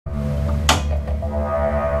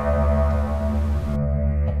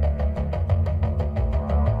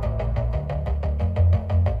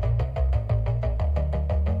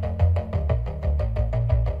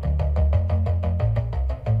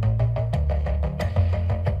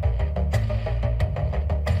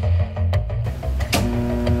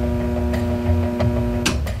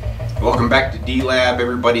back to D-Lab,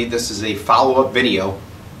 everybody. This is a follow-up video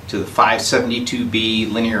to the 572B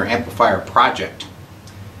linear amplifier project.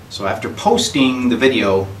 So after posting the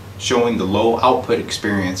video showing the low output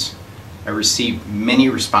experience, I received many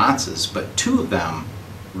responses, but two of them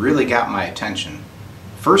really got my attention.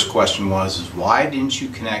 First question was why didn't you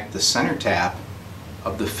connect the center tap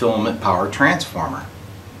of the filament power transformer?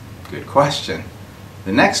 Good question.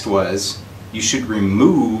 The next was you should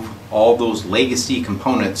remove all those legacy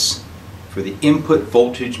components for the input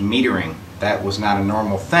voltage metering. That was not a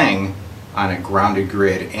normal thing on a grounded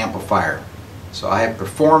grid amplifier. So I have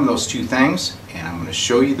performed those two things and I'm going to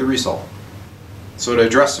show you the result. So to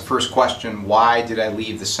address the first question, why did I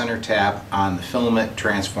leave the center tap on the filament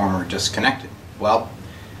transformer disconnected? Well,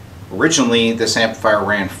 originally this amplifier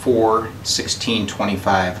ran four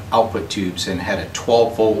 1625 output tubes and had a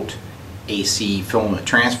 12 volt AC filament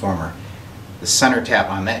transformer. The center tap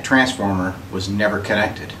on that transformer was never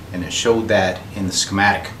connected, and it showed that in the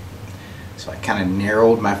schematic. So I kind of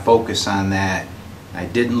narrowed my focus on that. I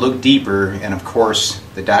didn't look deeper, and of course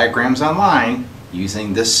the diagrams online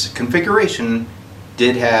using this configuration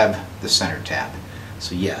did have the center tap.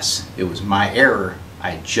 So yes, it was my error.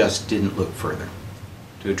 I just didn't look further.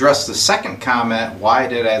 To address the second comment, why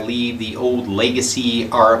did I leave the old legacy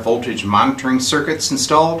RF voltage monitoring circuits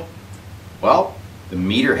installed? Well, the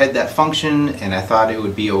meter had that function and I thought it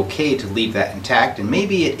would be okay to leave that intact, and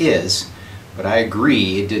maybe it is, but I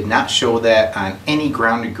agree it did not show that on any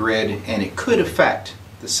grounded grid and it could affect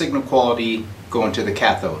the signal quality going to the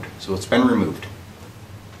cathode, so it's been removed.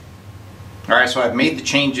 Alright, so I've made the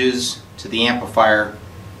changes to the amplifier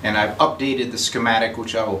and I've updated the schematic,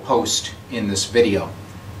 which I will post in this video.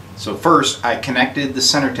 So first I connected the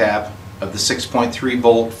center tap of the 6.3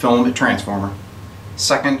 volt filament transformer.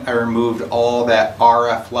 Second, I removed all that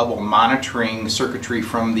RF level monitoring circuitry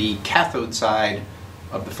from the cathode side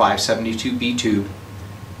of the 572B tube.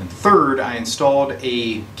 And third, I installed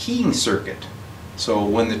a keying circuit. So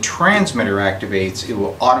when the transmitter activates, it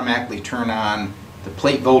will automatically turn on the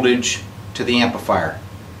plate voltage to the amplifier.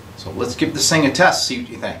 So let's give this thing a test, see what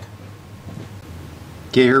you think.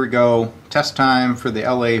 Okay, here we go. Test time for the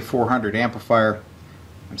LA-400 amplifier.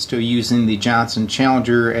 I'm still using the Johnson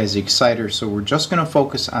Challenger as the exciter, so we're just going to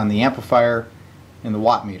focus on the amplifier and the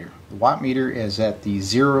watt meter. The watt meter is at the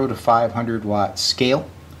 0 to 500 watt scale.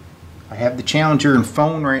 I have the Challenger and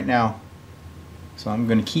phone right now, so I'm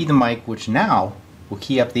going to key the mic, which now will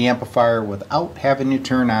key up the amplifier without having to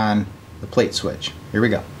turn on the plate switch. Here we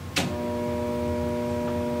go.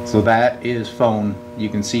 So that is phone. You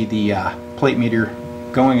can see the plate meter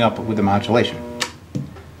going up with the modulation.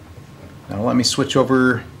 Now let me switch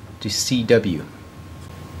over to CW.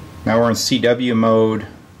 Now we're in CW mode.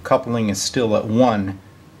 Coupling is still at 1,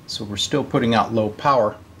 so we're still putting out low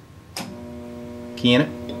power. Key in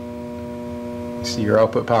it. See your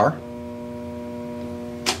output power.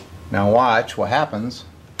 Now watch what happens.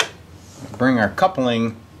 Bring our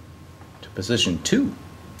coupling to position 2.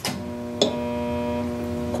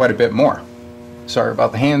 Quite a bit more. Sorry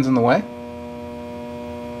about the hands in the way.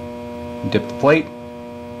 Dip the plate.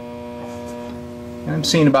 And I'm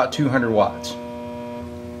seeing about 200 watts.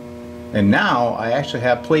 And now I actually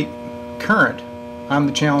have plate current on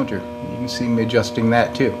the Challenger. You can see me adjusting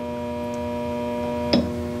that too.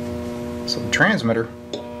 So the transmitter,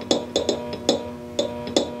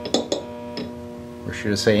 or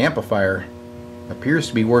should I say amplifier, appears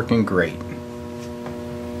to be working great.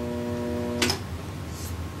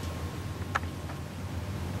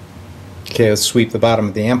 Okay, let's sweep the bottom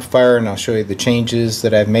of the amplifier and I'll show you the changes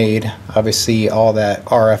that I've made. Obviously all that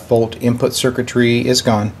RF volt input circuitry is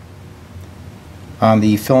gone. On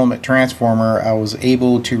the filament transformer I was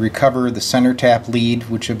able to recover the center tap lead,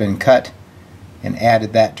 which had been cut, and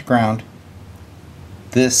added that to ground.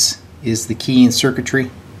 This is the keying circuitry.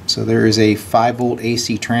 So there is a 5 volt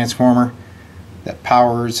AC transformer that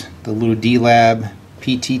powers the little D-Lab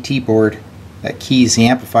PTT board that keys the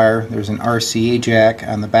amplifier. There's an RCA jack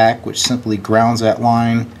on the back which simply grounds that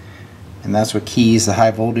line, and that's what keys the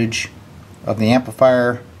high voltage of the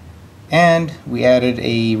amplifier. And we added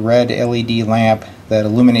a red LED lamp that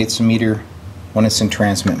illuminates the meter when it's in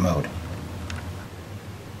transmit mode.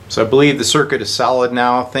 So I believe the circuit is solid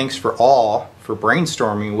now. Thanks for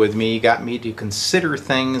brainstorming with me. You got me to consider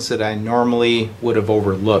things that I normally would have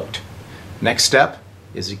overlooked. Next step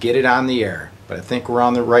is to get it on the air, but I think we're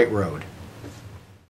on the right road.